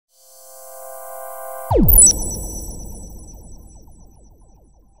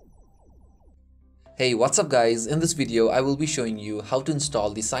Hey, what's up guys? In this video I will be showing you how to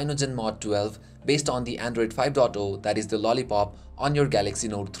install the CyanogenMod 12 based on the Android 5.0, that is the Lollipop, on your Galaxy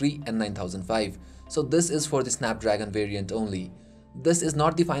Note 3 and 9005. So this is for the Snapdragon variant only. This is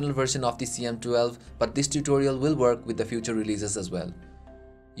not the final version of the CM12, but this tutorial will work with the future releases as well.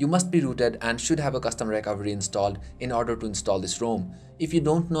 You must be rooted and should have a custom recovery installed in order to install this ROM. If you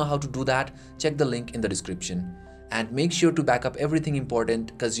don't know how to do that, check the link in the description. And make sure to back up everything important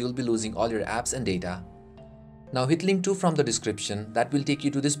because you'll be losing all your apps and data. Now hit link 2 from the description, that will take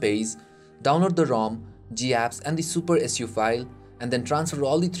you to this page. Download the ROM, GApps and the super SU file, and then transfer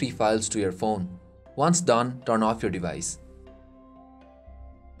all the 3 files to your phone. Once done, turn off your device.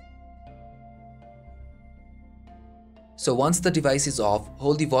 So once the device is off,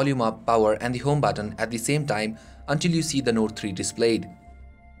 hold the volume up, power and the home button at the same time until you see the Note 3 displayed.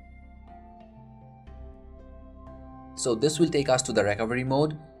 So this will take us to the recovery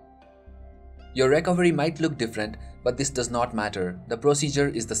mode. Your recovery might look different, but this does not matter. The procedure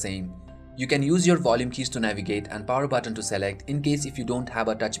is the same. You can use your volume keys to navigate and power button to select in case if you don't have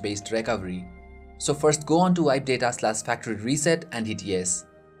a touch-based recovery. So first go on to wipe data/factory reset and hit yes.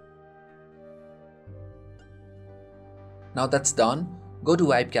 Now that's done, go to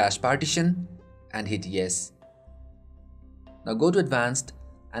wipe cache partition and hit yes. Now go to advanced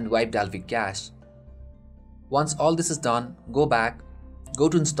and wipe Dalvik cache. Once all this is done, go back, go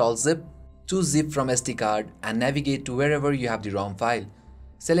to install zip, choose zip from SD card and navigate to wherever you have the ROM file.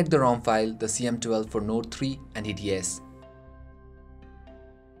 Select the ROM file, the CM12 for Note 3 and hit yes.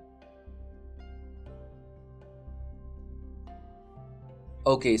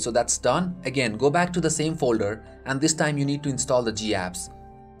 Okay, so that's done. Again, go back to the same folder and this time you need to install the GApps.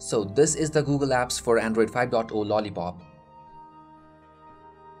 So this is the Google Apps for Android 5.0 Lollipop.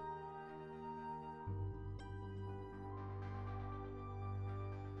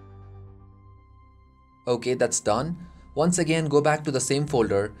 Okay, that's done. Once again, go back to the same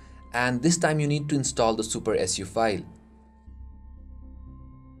folder and this time you need to install the super SU file.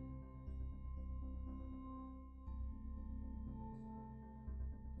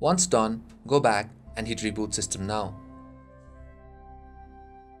 Once done, go back and hit reboot system now.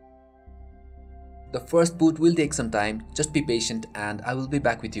 The first boot will take some time, just be patient and I will be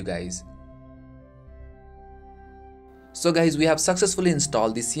back with you guys. So guys, we have successfully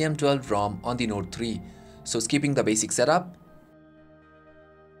installed the CM12 ROM on the Note 3. So skipping the basic setup.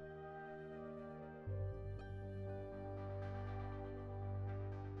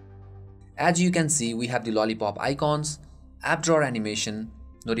 As you can see, we have the Lollipop icons, app drawer animation,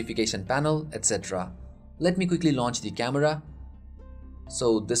 notification panel, etc. Let me quickly launch the camera.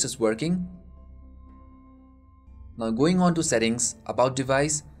 So this is working. Now going on to settings, about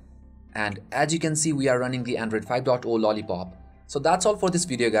device, and as you can see we are running the Android 5.0 Lollipop. So that's all for this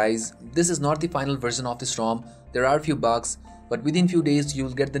video guys. This is not the final version of this ROM. There are a few bugs, but within few days you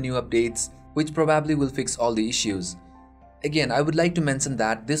will get the new updates which probably will fix all the issues. Again, I would like to mention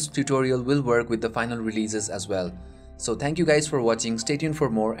that this tutorial will work with the final releases as well. So thank you guys for watching, stay tuned for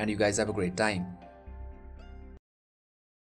more and you guys have a great time.